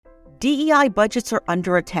DEI budgets are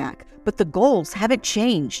under attack, but the goals haven't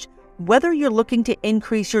changed. Whether you're looking to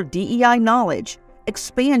increase your DEI knowledge,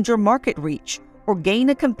 expand your market reach, or gain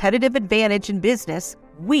a competitive advantage in business,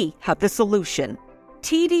 we have the solution.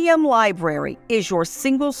 TDM Library is your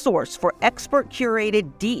single source for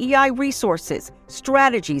expert-curated DEI resources,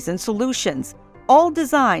 strategies, and solutions, all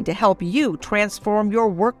designed to help you transform your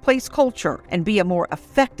workplace culture and be a more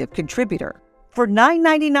effective contributor. For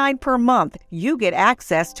 $9.99 per month, you get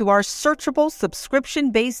access to our searchable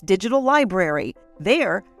subscription-based digital library.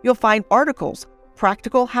 There, you'll find articles,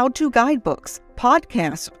 practical how-to guidebooks,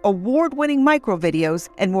 podcasts, award-winning microvideos,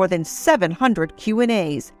 and more than 700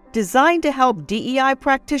 Q&As, designed to help DEI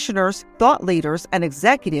practitioners, thought leaders, and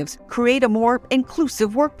executives create a more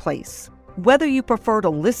inclusive workplace. Whether you prefer to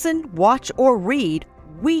listen, watch, or read,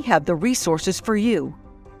 we have the resources for you.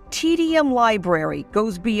 TDM Library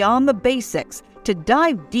goes beyond the basics to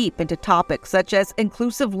dive deep into topics such as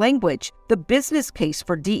inclusive language, the business case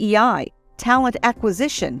for DEI, talent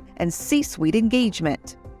acquisition, and C-suite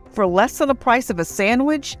engagement. For less than the price of a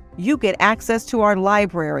sandwich, you get access to our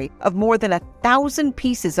library of more than 1,000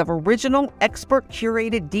 pieces of original,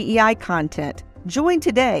 expert-curated DEI content. Join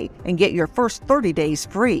today and get your first 30 days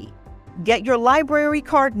free. Get your library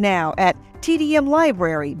card now at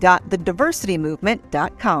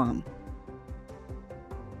tdmlibrary.thediversitymovement.com.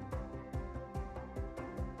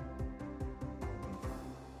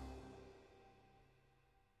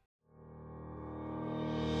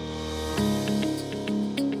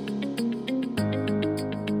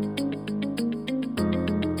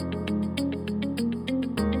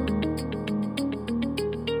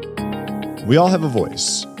 We all have a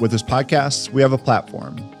voice. With this podcast, we have a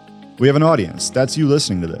platform. We have an audience. That's you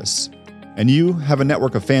listening to this. And you have a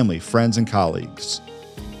network of family, friends, and colleagues.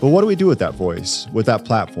 But what do we do with that voice, with that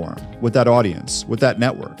platform, with that audience, with that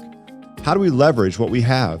network? How do we leverage what we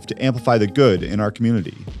have to amplify the good in our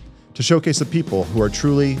community, to showcase the people who are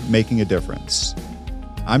truly making a difference?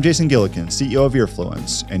 I'm Jason Gillikin, CEO of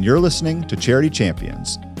Earfluence, and you're listening to Charity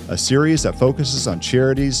Champions, a series that focuses on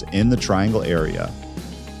charities in the Triangle area.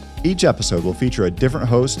 Each episode will feature a different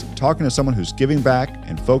host talking to someone who's giving back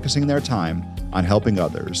and focusing their time on helping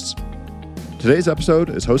others. Today's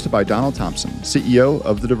episode is hosted by Donald Thompson, CEO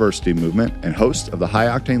of the Diversity Movement and host of the High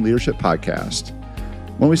Octane Leadership Podcast.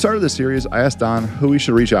 When we started this series, I asked Don who we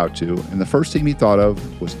should reach out to, and the first team he thought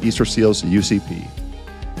of was Easterseals UCP.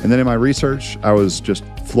 And then in my research, I was just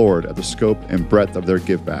floored at the scope and breadth of their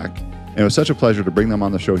give back, and it was such a pleasure to bring them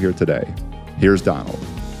on the show here today. Here's Donald.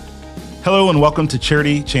 Hello and welcome to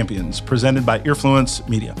Charity Champions, presented by Earfluence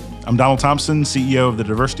Media. I'm Donald Thompson, CEO of the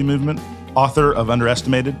Diversity Movement, author of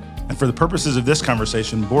Underestimated, and for the purposes of this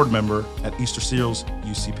conversation, board member at Easterseals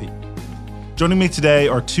UCP. Joining me today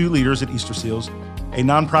are two leaders at Easterseals, a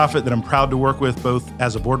nonprofit that I'm proud to work with both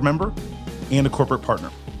as a board member and a corporate partner.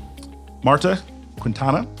 Marta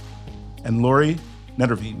Quintana and Lori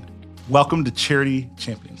Nederveen. Welcome to Charity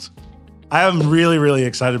Champions. I am really, really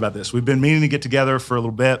excited about this. We've been meaning to get together for a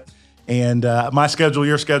little bit. And my schedule,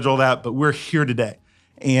 your schedule, that, but we're here today.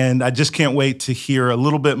 And I just can't wait to hear a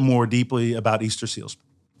little bit more deeply about Easterseals.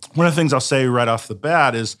 One of the things I'll say right off the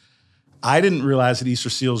bat is I didn't realize that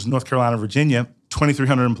Easterseals, North Carolina, Virginia,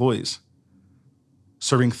 2,300 employees,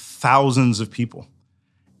 serving thousands of people.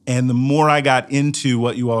 And the more I got into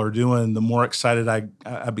what you all are doing, the more excited I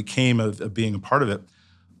became of being a part of it.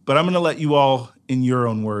 But I'm going to let you all, in your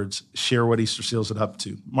own words, share what Easterseals is up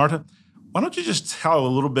to. Marta, why don't you just tell a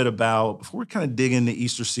little bit about, before we kind of dig into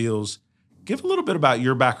Easterseals, give a little bit about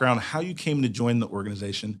your background, how you came to join the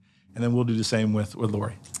organization, and then we'll do the same with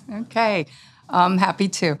Lori. Okay, happy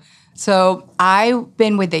to. So I've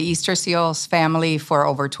been with the Easterseals family for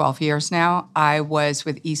over 12 years now. I was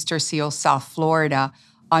with Easterseals South Florida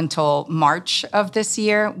until March of this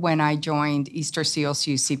year when I joined Easterseals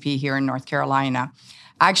UCP here in North Carolina.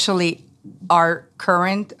 Actually, our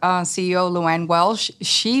current CEO, Luann Welsh,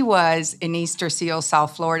 she was in Easterseals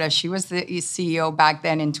South Florida. She was the CEO back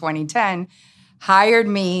then in 2010, hired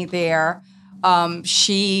me there.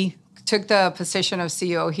 She took the position of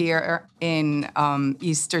CEO here in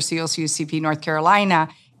Easterseals UCP North Carolina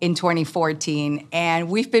in 2014. And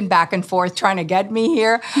we've been back and forth trying to get me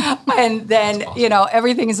here. And then, awesome.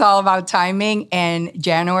 Everything is all about timing. And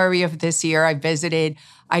January of this year,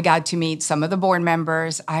 I got to meet some of the board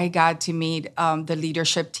members. I got to meet the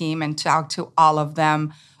leadership team and talk to all of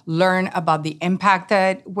them, learn about the impact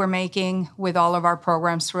that we're making with all of our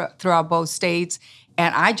programs throughout both states.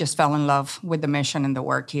 And I just fell in love with the mission and the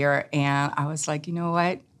work here. And I was like, you know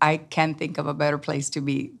what? I can't think of a better place to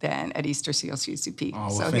be than at Easterseals UCP. Oh, well,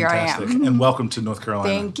 so fantastic. Here I am. And welcome to North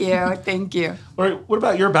Carolina. Thank you. Lori, what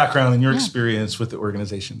about your background and your experience with the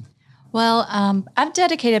organization? Well, I've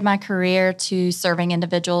dedicated my career to serving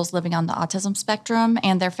individuals living on the autism spectrum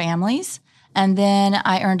and their families. And then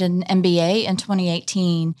I earned an MBA in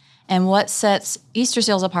 2018. And what sets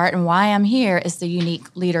Easterseals apart and why I'm here is the unique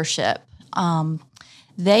leadership.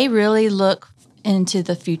 They really look into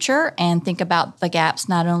the future and think about the gaps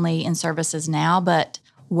not only in services now, but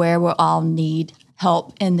where we'll all need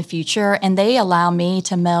help in the future. And they allow me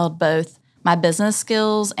to meld both my business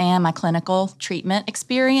skills and my clinical treatment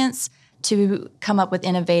experience to come up with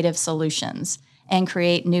innovative solutions and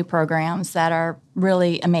create new programs that are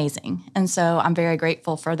really amazing. And so I'm very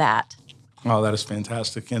grateful for that. Oh, that is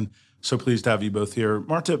fantastic. And so pleased to have you both here.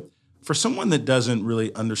 Marta, for someone that doesn't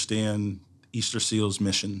really understand Easterseals'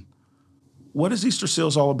 mission, what is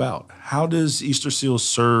Easterseals all about? How does Easterseals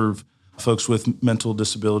serve folks with mental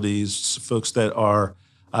disabilities, folks that are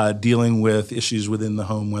dealing with issues within the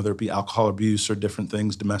home, whether it be alcohol abuse or different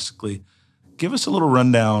things domestically? Give us a little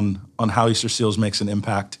rundown on how Easterseals makes an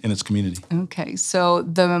impact in its community. Okay, so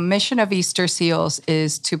the mission of Easterseals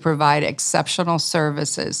is to provide exceptional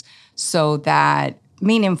services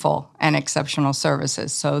meaningful and exceptional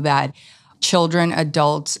services so that children,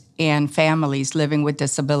 adults, and families living with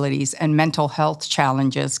disabilities and mental health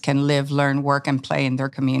challenges can live, learn, work, and play in their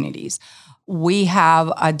communities. We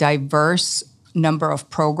have a diverse number of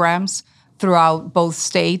programs throughout both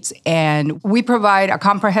states, and we provide a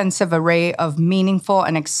comprehensive array of meaningful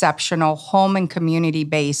and exceptional home and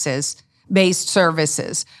community-based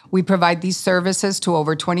services. We provide these services to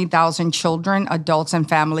over 20,000 children, adults, and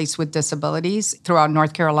families with disabilities throughout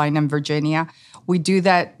North Carolina and Virginia. We do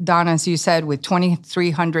that, Don, as you said, with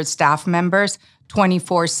 2,300 staff members,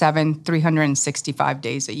 24/7, 365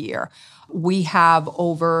 days a year. We have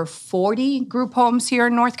over 40 group homes here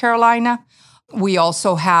in North Carolina. We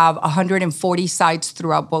also have 140 sites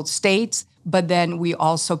throughout both states, but then we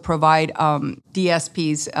also provide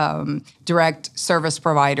DSPs, direct service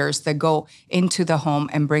providers that go into the home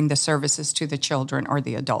and bring the services to the children or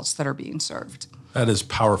the adults that are being served. That is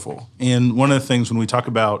powerful. And one of the things when we talk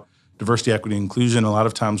about diversity, equity, inclusion, a lot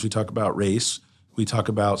of times we talk about race, we talk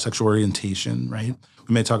about sexual orientation, right?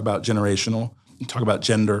 We may talk about generational, we talk about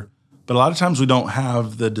gender, but a lot of times we don't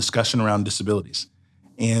have the discussion around disabilities.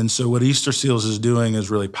 And so what Easterseals is doing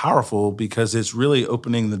is really powerful because it's really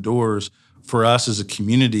opening the doors for us as a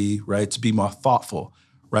community, right, to be more thoughtful,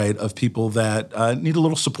 right, of people that need a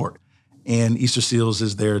little support. And Easterseals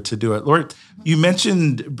is there to do it. Lori, you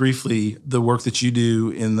mentioned briefly the work that you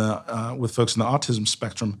do in the with folks in the autism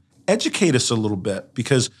spectrum. Educate us a little bit,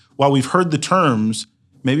 because while we've heard the terms,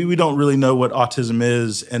 maybe we don't really know what autism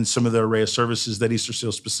is and some of the array of services that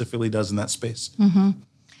Easterseals specifically does in that space. Mm-hmm.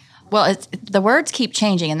 Well, the words keep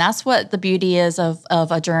changing, and that's what the beauty is of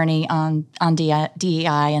a journey on DEI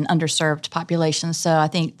and underserved populations. So I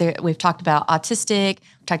think we've talked about autistic,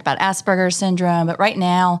 we've talked about Asperger's syndrome, but right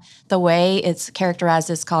now the way it's characterized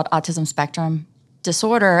is called autism spectrum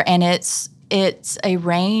disorder, and it's a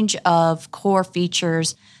range of core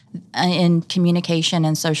features in communication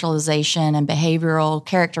and socialization and behavioral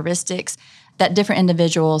characteristics that different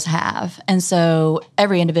individuals have. And so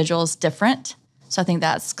every individual is different. So I think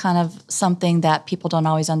that's kind of something that people don't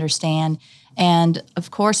always understand. And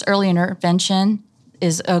of course, early intervention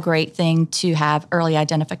is a great thing to have early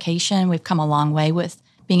identification. We've come a long way with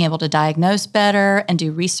being able to diagnose better and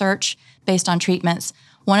do research based on treatments.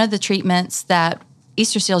 One of the treatments that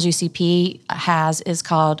Easterseals UCP has is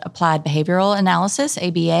called Applied Behavioral Analysis,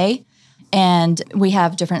 ABA. And we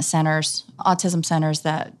have different centers, autism centers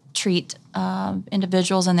that treat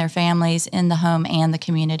individuals and their families in the home and the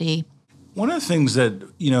community. One of the things that,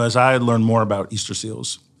 as I learn more about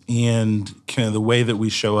Easterseals and kind of the way that we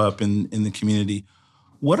show up in the community,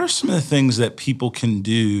 what are some of the things that people can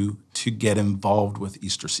do to get involved with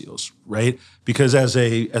Easterseals, right? Because as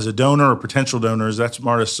a donor or potential donors, that's,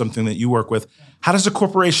 Marta, something that you work with. How does a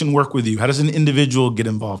corporation work with you? How does an individual get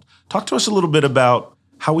involved? Talk to us a little bit about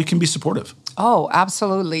how we can be supportive. Oh,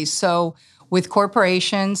 absolutely. So with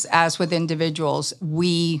corporations, as with individuals,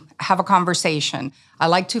 we have a conversation. I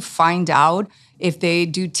like to find out if they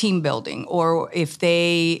do team building or if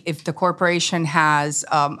the corporation has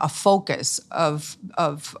a focus of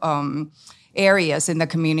areas in the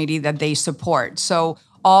community that they support. So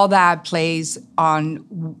all that plays on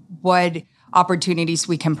what opportunities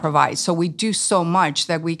we can provide. So we do so much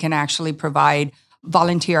that we can actually provide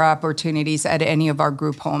volunteer opportunities at any of our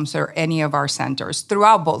group homes or any of our centers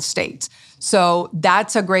throughout both states. So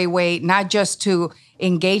that's a great way, not just to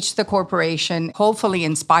engage the corporation, hopefully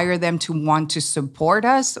inspire them to want to support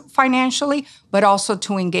us financially, but also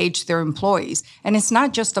to engage their employees. And it's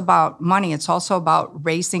not just about money, it's also about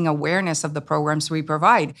raising awareness of the programs we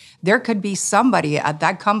provide. There could be somebody at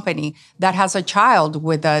that company that has a child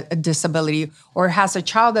with a disability or has a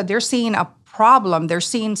child that they're seeing a problem. They're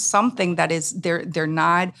seeing something that is they're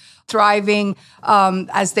not thriving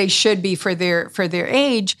as they should be for their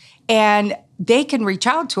age, and they can reach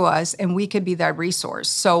out to us and we could be that resource.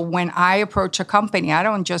 So when I approach a company, I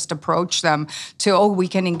don't just approach them to, we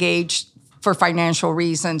can engage for financial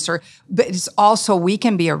reasons, but it's also we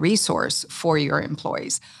can be a resource for your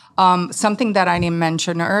employees. Something that I didn't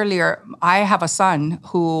mention earlier, I have a son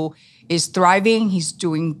who is thriving. He's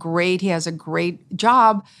doing great. He has a great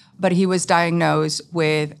job, but he was diagnosed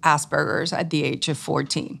with Asperger's at the age of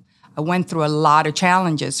 14. I went through a lot of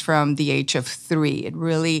challenges from the age of 3. It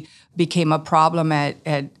really became a problem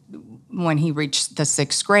at when he reached the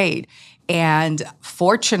 6th grade. And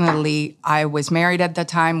fortunately, I was married at the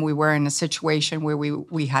time. We were in a situation where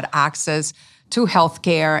we had access to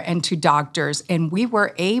healthcare and to doctors, and we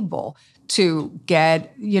were able to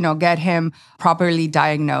get him properly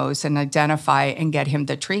diagnosed and identify and get him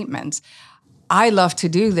the treatments. I love to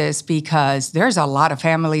do this because there's a lot of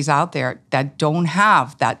families out there that don't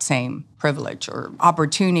have that same privilege or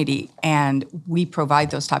opportunity, and we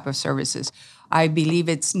provide those type of services. I believe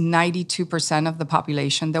it's 92% of the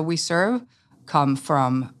population that we serve come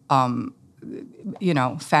from,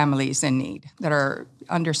 families in need that are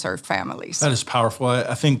underserved families. That is powerful.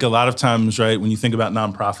 I think a lot of times, right, when you think about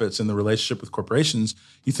nonprofits and the relationship with corporations,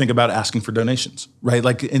 you think about asking for donations, right?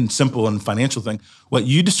 Like in simple and financial thing. What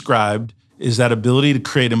you described is that ability to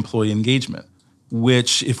create employee engagement,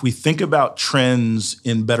 which if we think about trends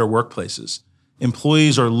in better workplaces,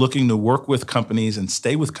 employees are looking to work with companies and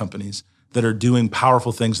stay with companies that are doing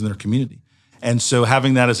powerful things in their community. And so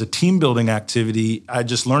having that as a team building activity, I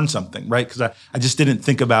just learned something, right? Because I just didn't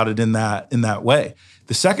think about it in that way.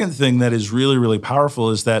 The second thing that is really, really powerful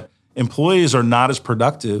is that employees are not as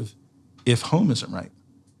productive if home isn't right.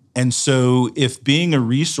 And so if being a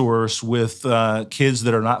resource with kids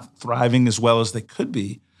that are not thriving as well as they could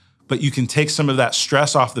be, but you can take some of that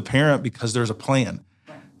stress off the parent because there's a plan,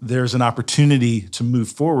 there's an opportunity to move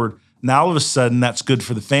forward. Now all of a sudden that's good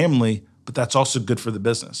for the family, but that's also good for the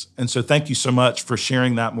business. And so thank you so much for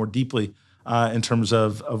sharing that more deeply in terms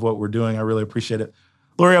of what we're doing. I really appreciate it.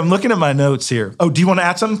 Lori, I'm looking at my notes here. Oh, do you want to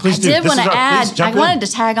add something? Please do. I did want to add. I wanted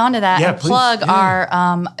to tag onto that and plug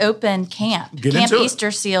our open camp. Camp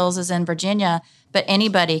Easterseals is in Virginia, but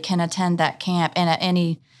anybody can attend that camp and at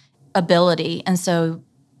any ability. And so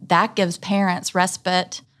that gives parents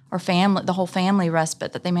respite or family, the whole family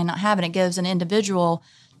respite that they may not have. And it gives an individual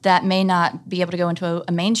that may not be able to go into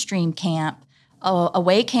a mainstream camp, a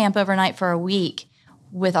away camp overnight for a week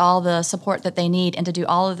with all the support that they need and to do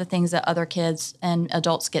all of the things that other kids and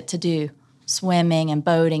adults get to do, swimming and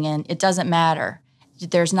boating, and it doesn't matter.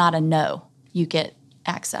 There's not a no. You get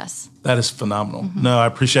access. That is phenomenal. Mm-hmm. No, I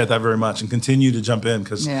appreciate that very much, and continue to jump in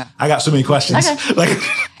because I got so many questions. Okay.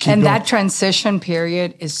 And that transition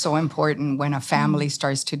period is so important when a family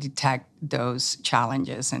starts to detect those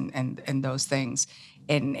challenges and those things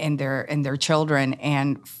in their children,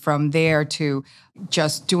 and from there to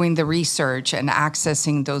just doing the research and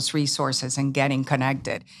accessing those resources and getting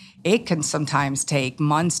connected. It can sometimes take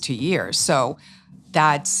months to years. So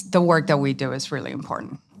that's the work that we do is really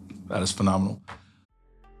important. That is phenomenal.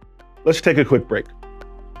 Let's take a quick break.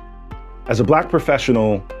 As a Black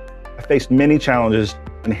professional, I faced many challenges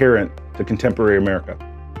inherent to contemporary America.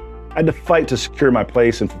 I had to fight to secure my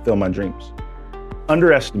place and fulfill my dreams.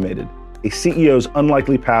 Underestimated, a CEO's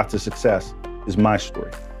unlikely path to success is my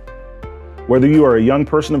story. Whether you are a young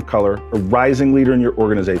person of color, a rising leader in your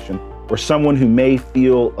organization, or someone who may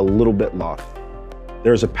feel a little bit lost,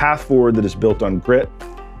 there is a path forward that is built on grit,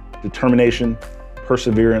 determination,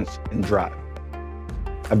 perseverance, and drive.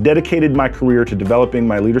 I've dedicated my career to developing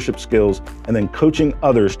my leadership skills and then coaching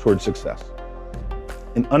others towards success.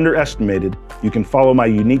 In Underestimated, you can follow my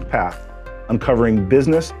unique path, uncovering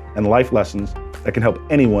business and life lessons that can help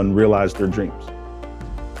anyone realize their dreams.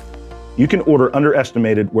 You can order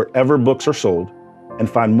Underestimated wherever books are sold and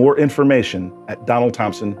find more information at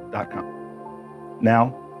donaldthompson.com.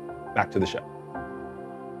 Now, back to the show.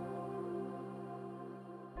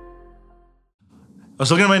 I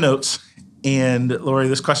was looking at my notes, and Lori,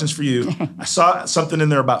 this question's for you. I saw something in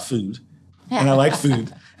there about food, and I like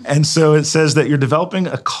food. And so it says that you're developing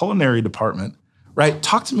a culinary department right?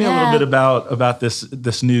 Talk to me a little bit about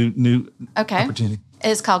this new opportunity.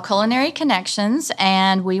 It's called Culinary Connections,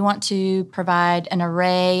 and we want to provide an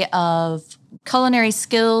array of culinary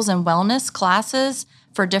skills and wellness classes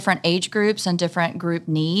for different age groups and different group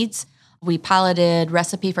needs. We piloted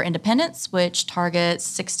Recipe for Independence, which targets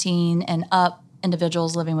 16 and up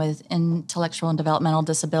individuals living with intellectual and developmental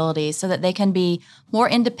disabilities so that they can be more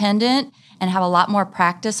independent and have a lot more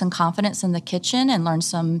practice and confidence in the kitchen and learn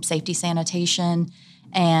some safety sanitation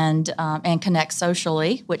and connect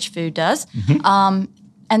socially, which food does.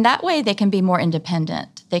 And that way they can be more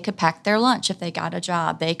independent. They could pack their lunch if they got a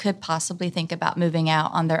job. They could possibly think about moving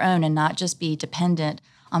out on their own and not just be dependent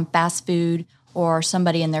on fast food or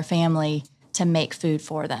somebody in their family to make food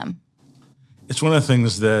for them. It's one of the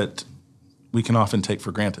things that we can often take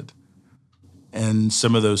for granted. And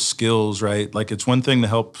some of those skills, right? Like it's one thing to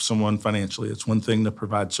help someone financially. It's one thing to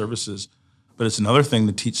provide services, but it's another thing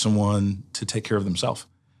to teach someone to take care of themselves.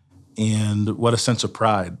 And what a sense of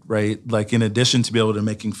pride, right? Like in addition to be able to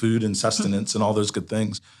making food and sustenance and all those good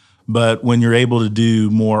things, but when you're able to do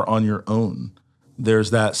more on your own,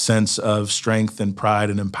 there's that sense of strength and pride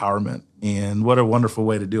and empowerment. And what a wonderful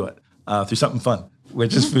way to do it through something fun,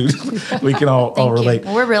 which is food. We can all relate.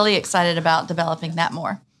 We're really excited about developing that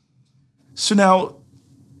more. So now,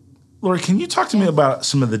 Lori, can you talk to me about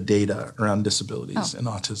some of the data around disabilities and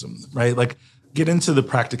autism, right? Like get into the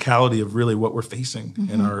practicality of really what we're facing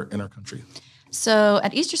in our country. So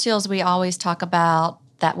at Easterseals, we always talk about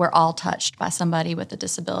that we're all touched by somebody with a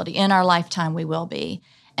disability. In our lifetime, we will be.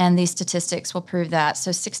 And these statistics will prove that.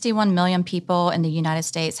 So 61 million people in the United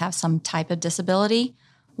States have some type of disability.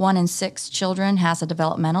 1 in 6 children has a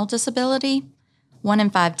developmental disability. 1 in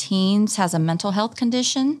 5 teens has a mental health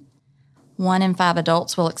condition. 1 in 5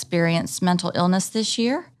 adults will experience mental illness this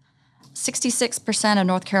year. 66% of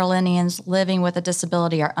North Carolinians living with a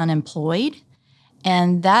disability are unemployed.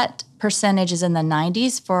 And that percentage is in the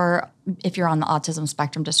 90s for if you're on the autism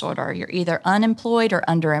spectrum disorder. You're either unemployed or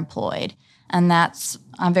underemployed. And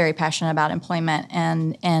I'm very passionate about employment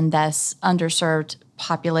and that's underserved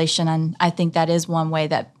population. And I think that is one way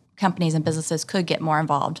that companies and businesses could get more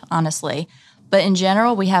involved, honestly. But in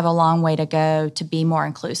general, we have a long way to go to be more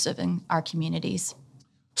inclusive in our communities.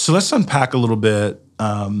 So let's unpack a little bit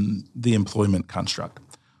the employment construct.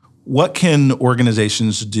 What can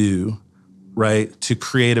organizations do, right, to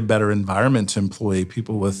create a better environment to employ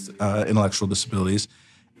people with intellectual disabilities?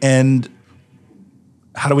 And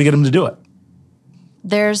how do we get them to do it?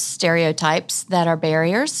 There's stereotypes that are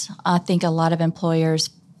barriers. I think a lot of employers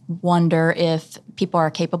wonder if people are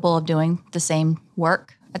capable of doing the same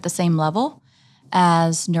work at the same level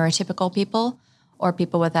as neurotypical people or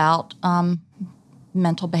people without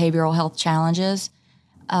mental behavioral health challenges.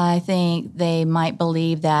 I think they might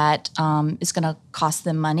believe that it's going to cost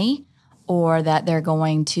them money or that they're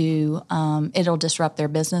going to, it'll disrupt their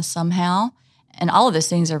business somehow. And all of those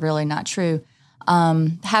things are really not true.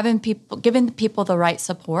 Giving people the right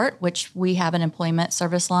support, which we have an employment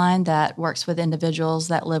service line that works with individuals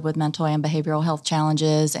that live with mental and behavioral health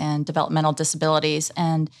challenges and developmental disabilities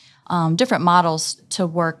and different models to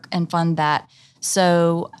work and fund that.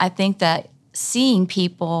 So I think that seeing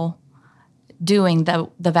people doing the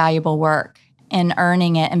valuable work and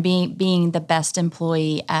earning it and being the best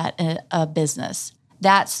employee at a business,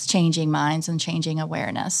 that's changing minds and changing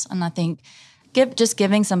awareness. And I think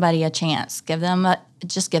giving somebody a chance, give them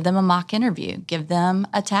a mock interview, give them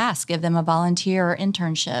a task, give them a volunteer or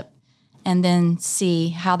internship, and then see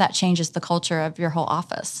how that changes the culture of your whole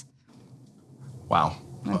office. Wow.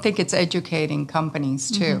 I think it's educating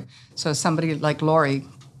companies too. So somebody like Lori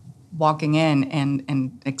walking in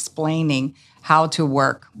and explaining how to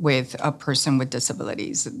work with a person with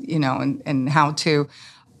disabilities, and how to,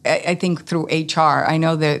 I think through HR, I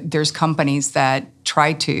know that there's companies that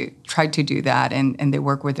try to do that and they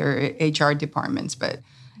work with their HR departments, but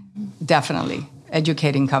definitely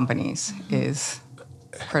educating companies is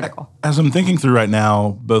critical. As I'm thinking through right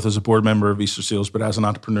now, both as a board member of Easterseals, but as an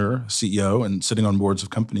entrepreneur, CEO, and sitting on boards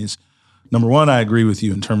of companies, number one, I agree with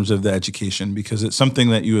you in terms of the education because it's something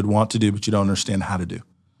that you would want to do, but you don't understand how to do,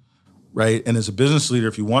 right? And as a business leader,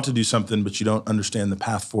 if you want to do something, but you don't understand the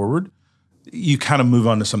path forward, you kind of move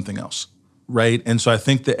on to something else, right? And so I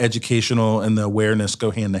think the educational and the awareness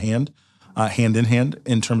go hand in hand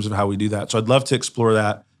in terms of how we do that. So I'd love to explore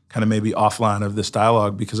that kind of maybe offline of this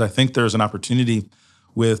dialogue because I think there's an opportunity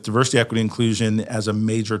with diversity, equity, inclusion as a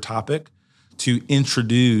major topic to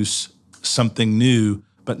introduce something new,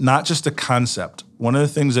 but not just a concept. One of the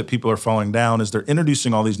things that people are falling down is they're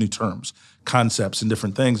introducing all these new terms, concepts, and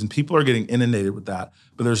different things, and people are getting inundated with that.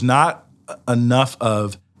 But there's not enough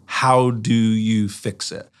of how do you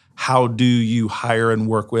fix it? how do you hire and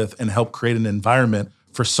work with and help create an environment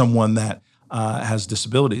for someone that has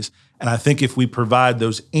disabilities? And I think if we provide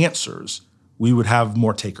those answers, we would have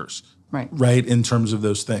more takers, right, in terms of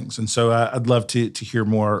those things. And so I'd love to hear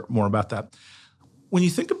more about that. When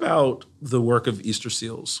you think about the work of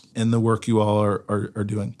Easterseals and the work you all are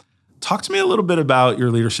doing, talk to me a little bit about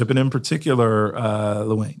your leadership, and in particular,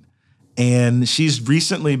 Luann. And she's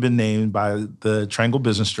recently been named by the Triangle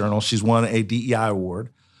Business Journal. She's won a DEI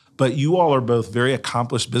award. But you all are both very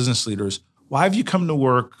accomplished business leaders. Why have you come to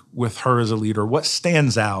work with her as a leader? What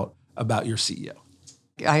stands out about your CEO?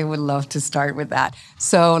 I would love to start with that.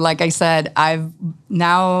 So like I said, I've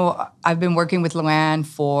been working with Luann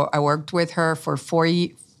I worked with her for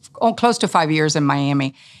close to 5 years in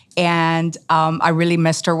Miami. And I really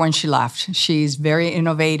missed her when she left. She's very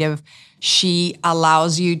innovative. She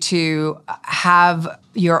allows you to have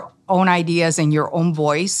your own ideas and your own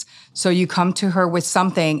voice. So you come to her with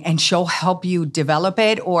something and she'll help you develop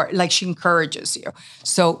it, or like she encourages you.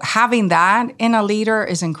 So having that in a leader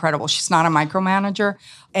is incredible. She's not a micromanager,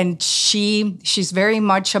 and she's very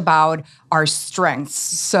much about our strengths.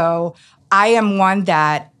 So I am one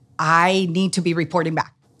that I need to be reporting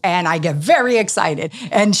back. And I get very excited,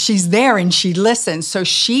 and she's there and she listens. So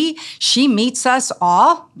she meets us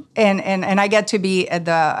all, and I get to be at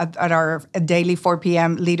our daily 4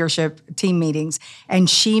 p.m. leadership team meetings, and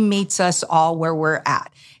she meets us all where we're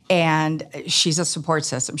at. And she's a support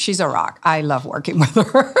system. She's a rock. I love working with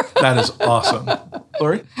her. That is awesome.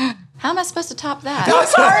 Lori? How am I supposed to top that?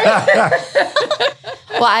 Sorry.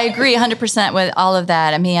 Well, I agree 100% with all of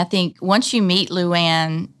that. I mean, I think once you meet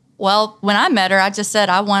Luann, well, when I met her, I just said,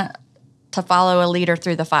 I want to follow a leader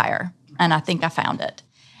through the fire. And I think I found it.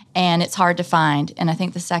 And it's hard to find. And I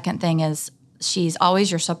think the second thing is she's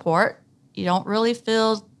always your support. You don't really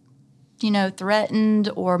feel,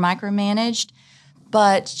 threatened or micromanaged,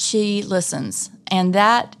 but she listens. And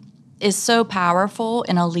that is so powerful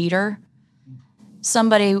in a leader.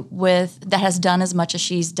 Somebody that has done as much as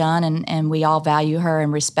she's done, and we all value her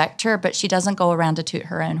and respect her, but she doesn't go around to toot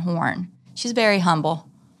her own horn. She's very humble.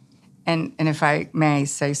 And if I may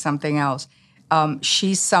say something else,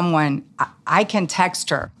 she's someone, I can text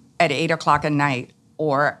her at 8 o'clock at night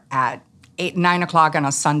or at 9 o'clock on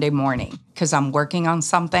a Sunday morning because I'm working on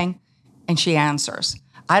something, and she answers.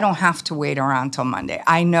 I don't have to wait around till Monday.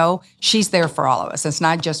 I know she's there for all of us. It's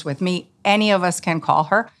not just with me. Any of us can call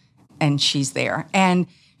her, and she's there. And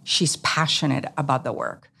she's passionate about the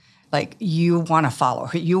work. Like, you want to follow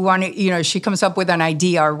her. You want to, she comes up with an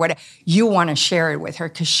idea or whatever. You want to share it with her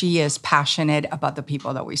because she is passionate about the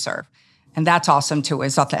people that we serve. And that's awesome too.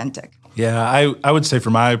 It's authentic. Yeah, I would say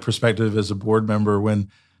from my perspective as a board member, when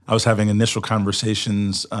I was having initial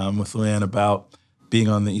conversations with Luann about being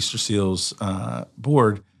on the Easterseals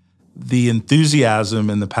board, the enthusiasm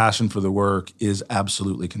and the passion for the work is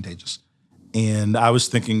absolutely contagious. And I was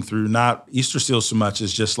thinking through not Easterseals so much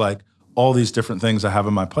as just like, all these different things I have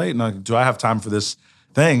on my plate. And like, do I have time for this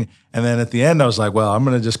thing? And then at the end, I was like, well, I'm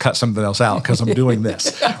going to just cut something else out because I'm doing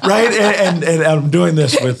this, right? And I'm doing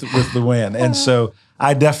this with Luann. And so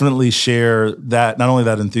I definitely share that, not only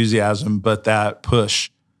that enthusiasm, but that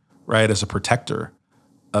push, right, as a protector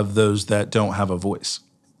of those that don't have a voice.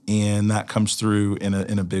 And that comes through in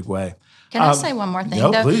a big way. Can I say one more thing,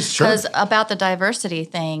 though? Please, sure. Because about the diversity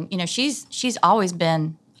thing, she's always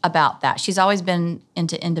been about that. She's always been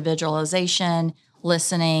into individualization,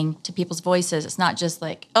 listening to people's voices. It's not just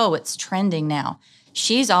like, oh, it's trending now.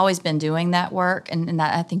 She's always been doing that work, and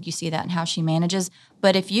that, I think you see that in how she manages.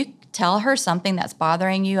 But if you tell her something that's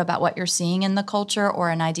bothering you about what you're seeing in the culture or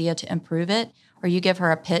an idea to improve it, or you give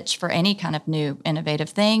her a pitch for any kind of new innovative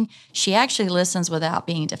thing, she actually listens without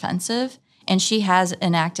being defensive. And she has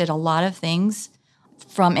enacted a lot of things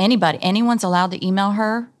from anybody. Anyone's allowed to email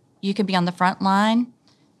her. You can be on the front line.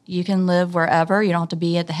 You can live wherever. You don't have to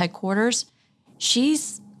be at the headquarters.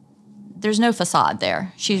 There's no facade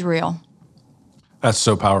there. She's real. That's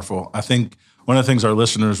so powerful. I think one of the things our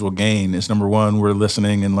listeners will gain is, number one, we're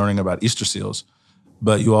listening and learning about Easterseals,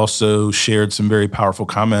 but you also shared some very powerful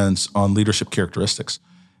comments on leadership characteristics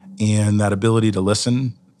and that ability to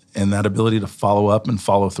listen and that ability to follow up and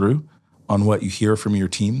follow through on what you hear from your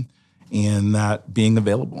team, and that being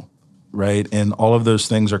available, right? And all of those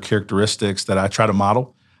things are characteristics that I try to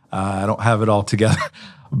model. I don't have it all together,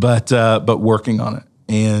 but working on it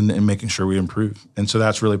and making sure we improve. And so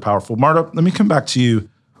that's really powerful. Marta, let me come back to you.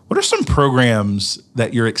 What are some programs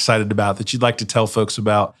that you're excited about that you'd like to tell folks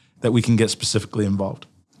about that we can get specifically involved?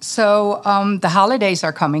 So the holidays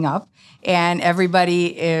are coming up, And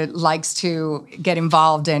everybody likes to get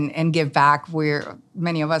involved and give back.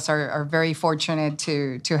 Many of us are very fortunate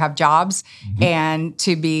to have jobs and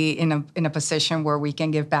to be in a position where we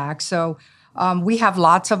can give back. So we have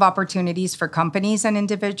lots of opportunities for companies and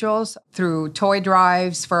individuals through toy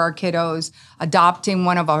drives for our kiddos, adopting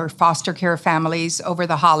one of our foster care families over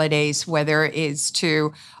the holidays, whether it's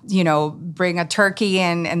to, bring a turkey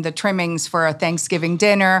in and the trimmings for a Thanksgiving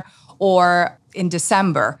dinner, or in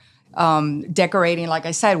December, decorating. Like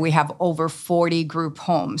I said, we have over 40 group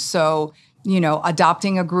homes. So,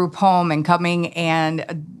 adopting a group home and coming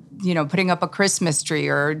and, putting up a Christmas tree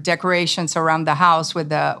or decorations around the house with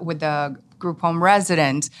the group home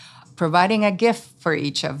residents, providing a gift for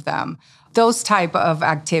each of them, those type of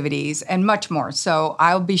activities and much more. So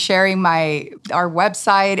I'll be sharing our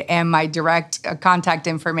website and my direct contact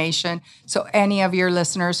information. So any of your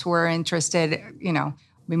listeners who are interested,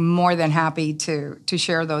 be more than happy to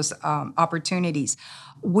share those opportunities.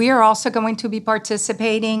 We are also going to be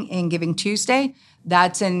participating in Giving Tuesday.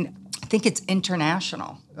 That's I think it's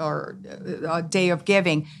international, or a day of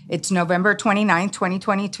giving. It's November 29th,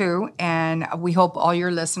 2022, and we hope all your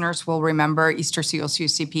listeners will remember Easterseals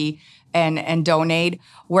UCP and donate.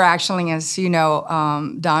 We're actually, as you know,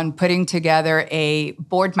 Don, putting together a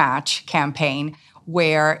board match campaign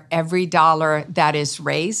where every dollar that is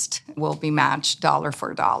raised will be matched dollar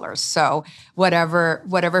for dollar. So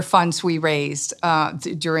whatever funds we raised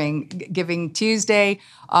during Giving Tuesday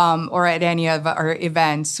or at any of our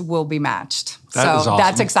events will be matched. That is awesome.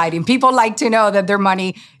 That's exciting. People like to know that their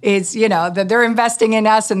money is, that they're investing in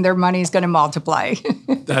us and their money is going to multiply.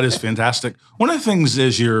 That is fantastic. One of the things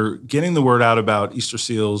is you're getting the word out about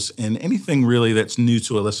Easterseals and anything really that's new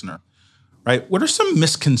to a listener, right? What are some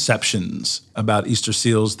misconceptions about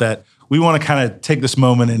Easterseals that we want to kind of take this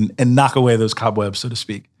moment and knock away those cobwebs, so to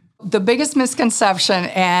speak? The biggest misconception,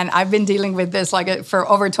 and I've been dealing with this for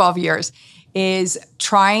over 12 years, is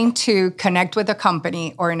trying to connect with a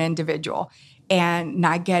company or an individual and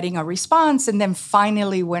not getting a response. And then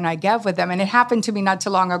finally, when I get with them, and it happened to me not too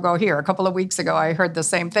long ago here, a couple of weeks ago, I heard the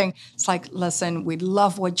same thing. It's like, listen, we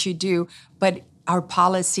love what you do, but our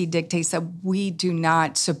policy dictates that we do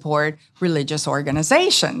not support religious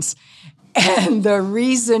organizations. And the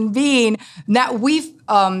reason being that we've,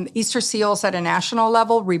 Easterseals at a national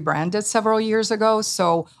level rebranded several years ago.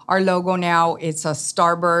 So our logo now, it's a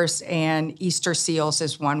starburst, and Easterseals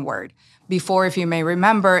is one word. Before, if you may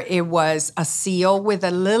remember, it was a seal with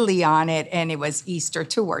a lily on it, and it was Easter,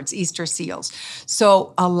 2 words, Easterseals.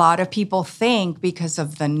 So a lot of people think because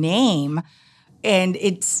of the name, and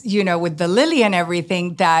it's, with the lily and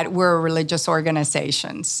everything, that we're a religious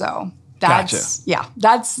organization. So that's, gotcha. Yeah,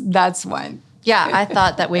 that's one. Yeah, I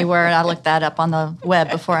thought that we were, and I looked that up on the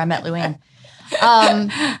web before I met Luann.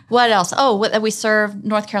 What else? Oh, we serve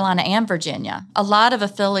North Carolina and Virginia. A lot of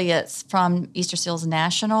affiliates from Easterseals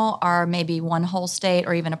National are maybe one whole state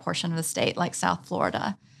or even a portion of the state, like South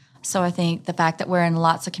Florida. So I think the fact that we're in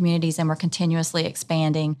lots of communities and we're continuously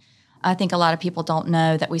expanding, I think a lot of people don't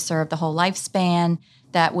know that we serve the whole lifespan,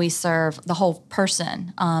 that we serve the whole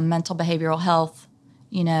person, mental behavioral health,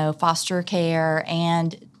 foster care,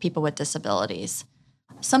 and people with disabilities.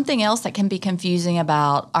 Something else that can be confusing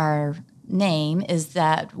about our name is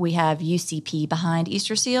that we have UCP behind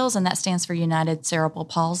Easterseals, and that stands for United Cerebral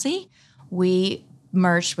Palsy. We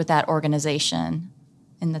merged with that organization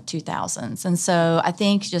in the 2000s. And so I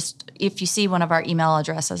think just if you see one of our email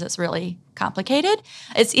addresses, it's really complicated.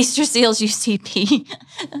 It's Easterseals UCP.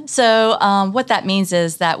 So what that means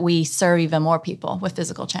is that we serve even more people with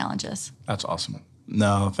physical challenges. That's awesome.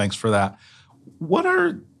 No, thanks for that. What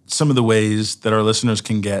are some of the ways that our listeners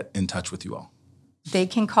can get in touch with you all? They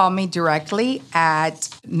can call me directly at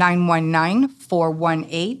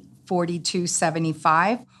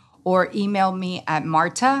 919-418-4275 or email me at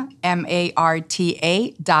Marta,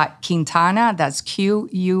 MARTA.Quintana, that's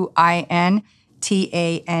QUINTANA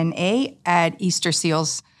at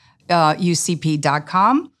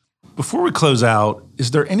EastersealsUCP.com. Before we close out,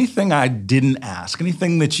 is there anything I didn't ask,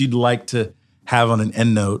 anything that you'd like to have on an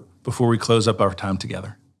end note before we close up our time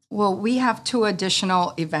together? Well, we have 2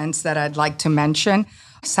 additional events that I'd like to mention.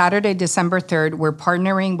 Saturday, December 3rd, we're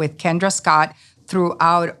partnering with Kendra Scott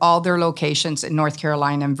throughout all their locations in North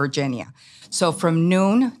Carolina and Virginia. So from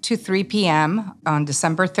noon to 3 p.m. on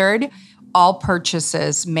December 3rd, all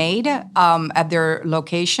purchases made at their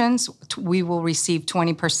locations, we will receive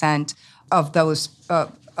 20% of those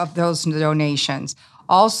donations.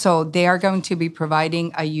 Also, they are going to be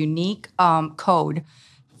providing a unique code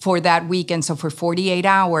for that weekend. So for 48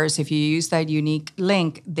 hours, if you use that unique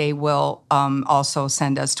link, they will also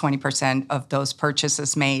send us 20% of those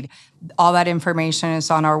purchases made. All that information is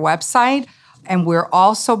on our website. And we're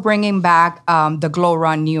also bringing back the Glow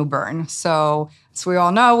Run New Bern. So as we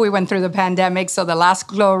all know, we went through the pandemic. So the last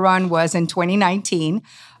Glow Run was in 2019.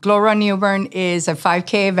 Glow Run New Bern is a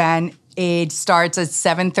 5K event. It starts at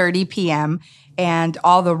 7:30 p.m. And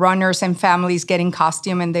all the runners and families get in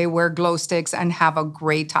costume and they wear glow sticks and have a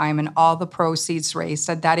great time. And all the proceeds raised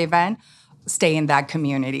at that event stay in that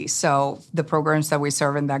community. So the programs that we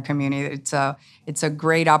serve in that community, it's a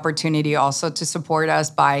great opportunity also to support us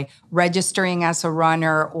by registering as a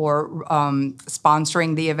runner or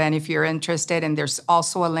sponsoring the event if you're interested. And there's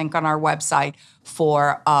also a link on our website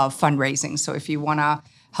for fundraising. So if you want to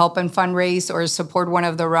help and fundraise or support one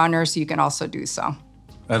of the runners, you can also do so.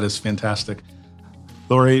 That is fantastic.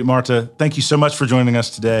 Lori, Marta, thank you so much for joining us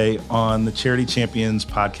today on the Charity Champions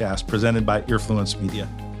podcast presented by Earfluence Media.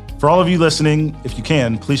 For all of you listening, if you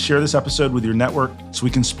can, please share this episode with your network so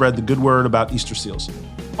we can spread the good word about Easterseals.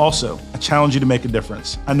 Also, I challenge you to make a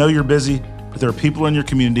difference. I know you're busy, but there are people in your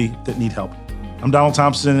community that need help. I'm Donald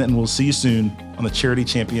Thompson, and we'll see you soon on the Charity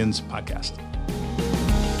Champions podcast.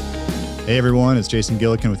 Hey everyone, it's Jason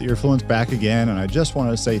Gillikin with Earfluence back again, and I just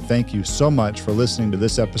wanted to say thank you so much for listening to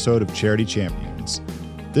this episode of Charity Champions.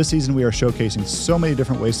 This season we are showcasing so many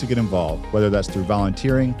different ways to get involved, whether that's through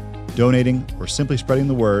volunteering, donating, or simply spreading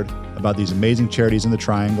the word about these amazing charities in the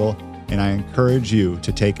Triangle, and I encourage you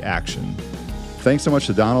to take action. Thanks so much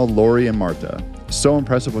to Donald, Lori, and Marta. So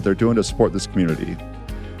impressive what they're doing to support this community.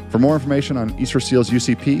 For more information on Easterseals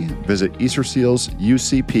UCP, visit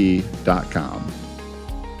Eastersealsucp.com.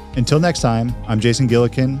 Until next time, I'm Jason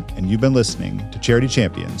Gillikin, and you've been listening to Charity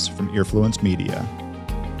Champions from Earfluence Media.